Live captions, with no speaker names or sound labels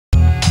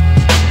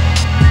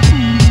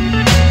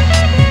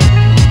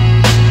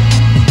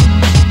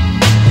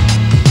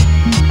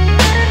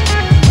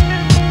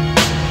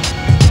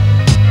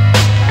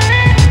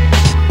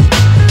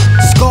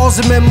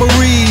and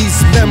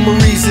memories,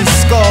 memories and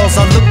scars.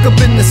 I look up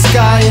in the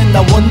sky and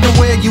I wonder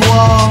where you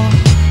are.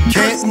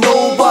 Can't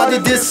nobody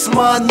diss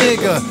my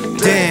nigga.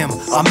 Damn,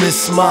 I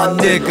miss my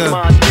nigga.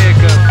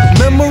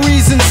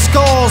 Memories and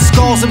scars,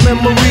 scars and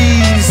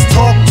memories.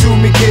 Talk to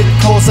me, kid,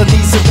 cause I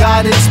need some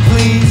guidance,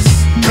 please.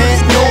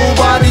 Can't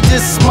nobody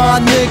diss my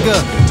nigga.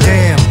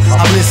 Damn,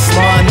 I miss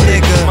my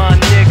nigga.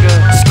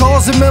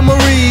 Scars and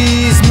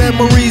memories,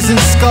 memories and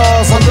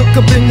scars. I look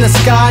up in the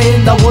sky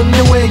and I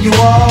wonder where you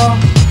are.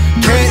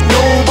 Can't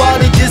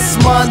nobody diss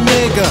my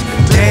nigga.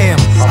 Damn,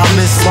 I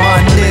miss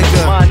my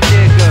nigga.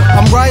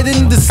 I'm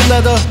writing this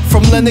letter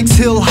from Lenox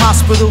Hill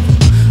Hospital.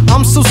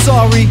 I'm so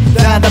sorry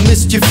that I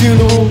missed your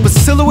funeral, but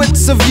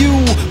silhouettes of you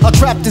are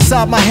trapped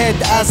inside my head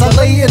as I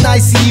lay in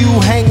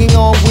ICU, hanging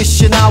on,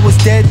 wishing I was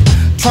dead.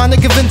 Trying to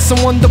convince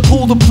someone to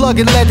pull the plug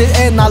and let it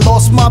end. I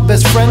lost my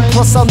best friend,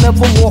 plus I'll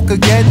never walk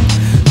again.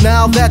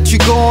 Now that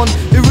you're gone,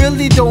 it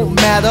really don't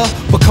matter.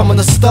 Becoming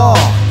a star,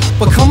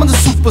 becoming a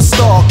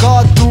superstar.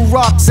 God threw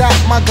rocks at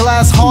my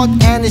glass heart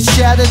and it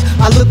shattered.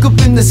 I look up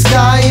in the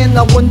sky and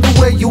I wonder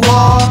where you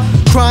are.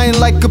 Crying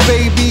like a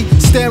baby,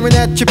 staring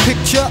at your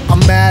picture. I'm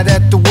mad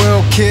at the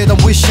world, kid,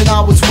 I'm wishing I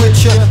was with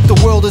you. The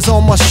world is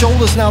on my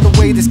shoulders, now the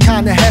weight is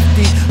kinda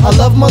hefty. I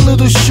love my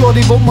little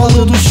shorty, but my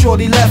little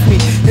shorty left me.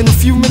 In a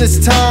few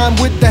minutes time,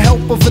 with the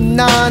help of a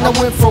 9, I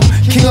went from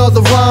king of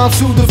the rhyme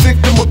to the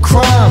victim of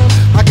crime.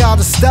 I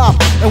gotta stop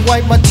and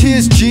wipe my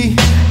tears, G.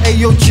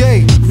 Ayo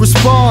J,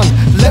 respond,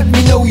 let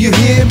me know you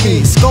hear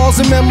me. Scars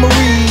and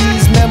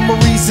memories,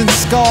 memories and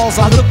scars.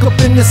 I look up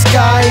in the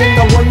sky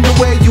and I wonder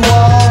where you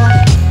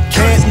are.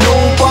 Can't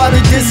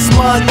nobody diss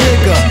my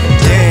nigga.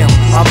 Damn,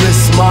 I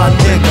miss my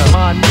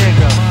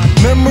nigga.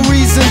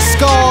 Memories and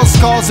scars,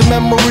 scars and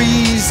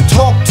memories.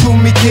 Talk to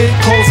me, kid,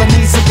 cause I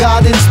need some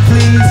guidance,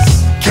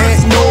 please.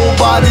 Can't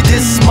nobody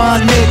diss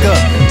my nigga.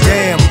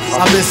 Damn,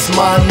 I miss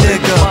my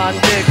nigga.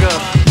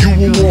 You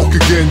will walk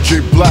again, J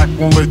Black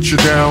won't let you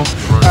down.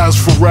 As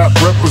for rap,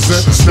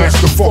 represent and snatch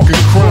the fucking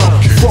crown.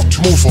 Fuck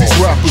most these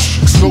rappers,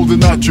 cause no they're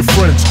not your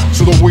friends.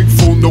 So don't wait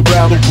for no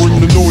battle, bring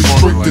the noise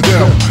straight to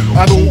them.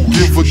 I don't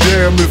give a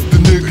damn if the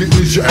nigga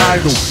is your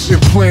idol.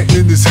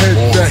 Implanting in his head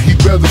that he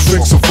better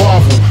think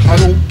survival. I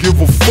don't give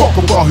a fuck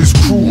about his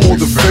crew or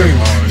the fame.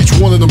 Each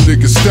one of them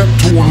niggas step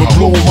to him and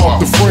blow him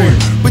off the frame.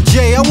 But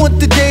Jay, I want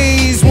the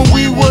days when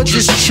we were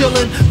just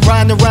chillin',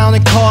 riding around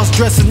in cars,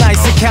 dressing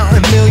nice and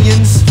counting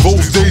millions.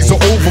 Those days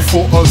are over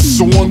for us,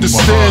 so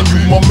understand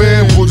you, my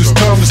man. Well, it's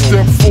time to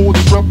step forward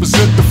and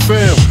represent the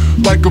fam.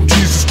 Like I'm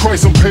Jesus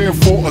Christ, I'm paying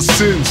for our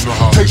sins.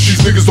 Take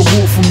these niggas to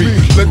war for me,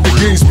 let the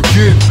games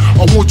begin.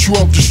 I want you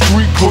out the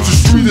street, cause the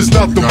street is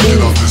not the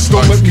move.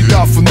 Don't let me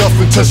die for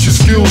nothing, test your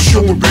skills,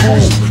 show and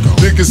prove.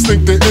 Niggas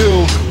think they're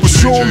ill, but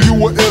show them you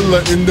were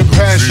iller. In the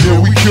past year,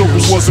 we killed,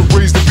 but wasn't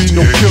raised to be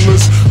no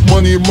killers.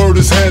 Money and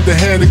murders hand to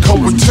hand and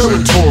come with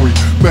territory.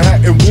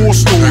 Manhattan war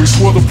stories,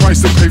 what the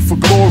price they pay for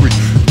glory.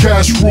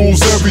 Cash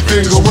rules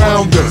everything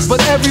around us,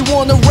 but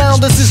everyone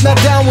around us is not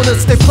down with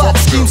us. They plot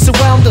schemes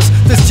surround us.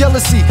 There's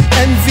jealousy,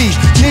 envy,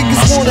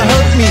 niggas wanna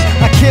hurt me.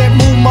 I can't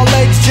move my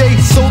legs, Jay,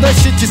 so that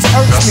shit just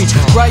hurts me.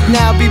 Right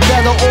now, be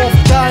better off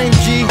dying,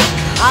 G.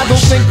 I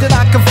don't think that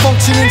I can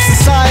function in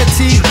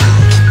society,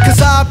 cause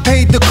I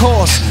paid the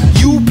cost,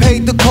 you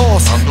paid the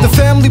cost, the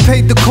family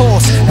paid the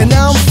cost, and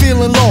now I'm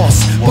feeling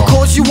lost,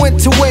 because you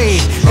went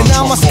away, and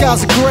now my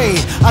skies are gray.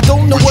 I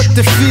don't know what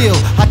to feel,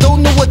 I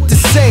don't know what to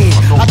say,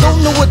 I don't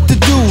know what to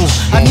do.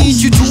 I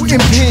need you to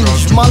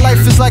impinge, my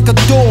life is like a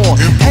door,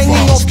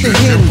 hanging off the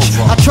hinge.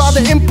 I try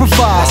to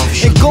improvise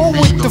and go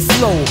with the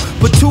flow,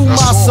 but to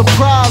my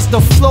surprise, the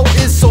flow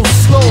is so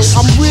slow.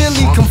 I'm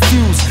really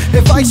confused,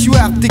 advice you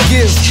have to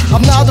give.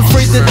 I'm not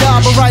afraid to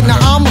die, but right now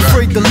I'm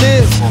afraid to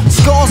live.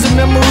 Scars and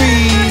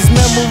memories,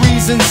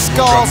 memories and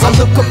scars. I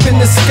look up in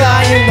the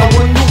sky and I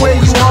wonder where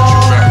you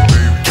are.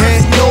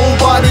 Can't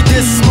nobody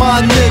diss my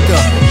nigga.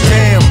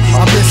 Damn,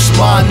 I miss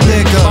my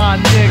nigga.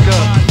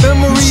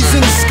 Memories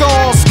and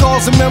scars,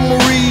 scars and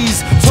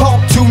memories.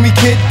 Talk to me,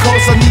 kid,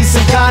 cause I need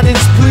some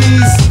guidance,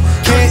 please.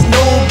 Can't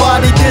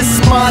nobody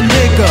diss my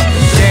nigga.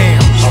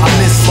 Damn, I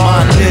miss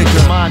my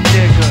nigga.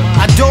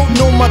 I don't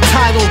know my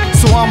title,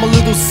 so I'm a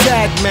little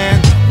sad, man.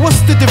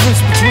 What's the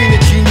difference between a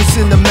genius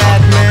and a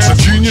madman? A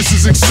genius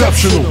is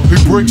exceptional, he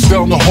breaks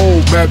down the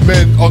whole.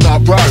 Madmen are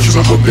not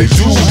rational, but they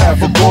do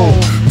have a goal.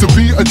 To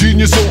be a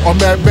genius or a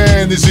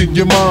madman is in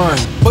your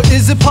mind. But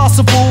is it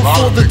possible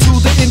for the two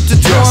to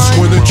intertwine? Yes,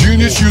 when a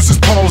genius uses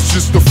powers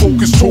just to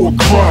focus toward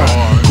crime,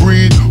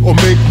 greed, or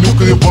make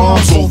nuclear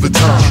bombs all the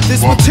time.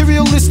 This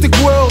materialistic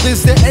world,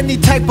 is there any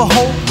type of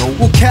hope?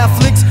 Will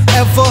Catholics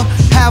ever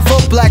have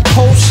a black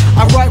pope?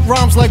 I write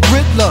rhymes like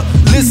Riddler,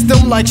 list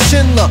them like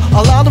Schindler.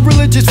 A lot of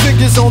religious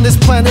figures on this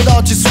planet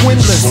are just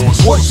swindlers.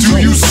 What do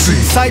you see?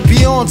 Sight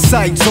beyond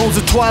sight, zones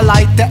of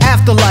twilight, the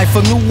afterlife,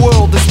 a new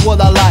world is what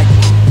I like.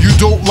 You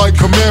don't like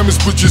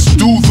commandments, but just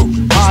do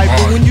them. Alright,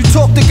 but when you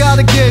talk to God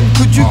again,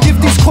 could you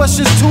give these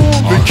questions to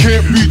him? They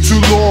can't be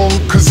too long,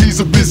 cause he's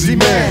a busy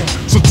man.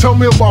 So tell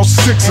me about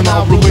 6 and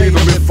I'll relate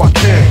them if I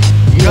can.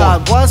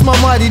 God, why is my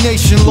mighty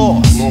nation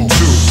lost? 2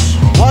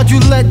 Why'd you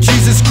let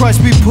Jesus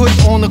Christ be put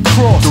on the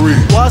cross?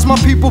 Why's my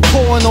people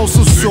pouring oh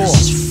so sore?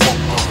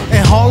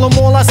 In Harlem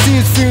all I see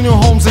is funeral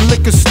homes and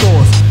liquor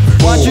stores.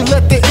 Why'd you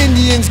let the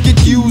Indians get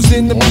used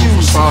and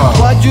abused?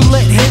 Why'd you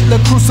let Hitler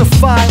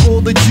crucify all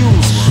the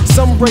Jews?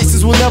 Some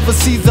races will never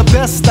see the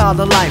best out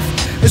of life.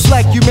 It's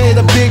like you made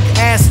a big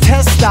ass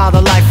test out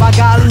of life. I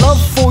got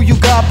love for you,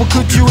 God, but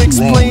could you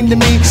explain to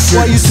me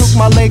why you took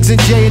my legs in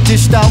jail and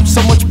dished out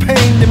so much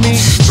pain to me?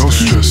 Don't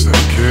stress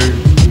that, kid.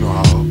 You know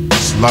how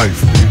it's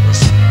life, baby.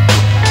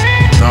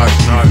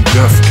 Not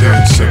death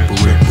can't separate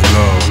the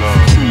love.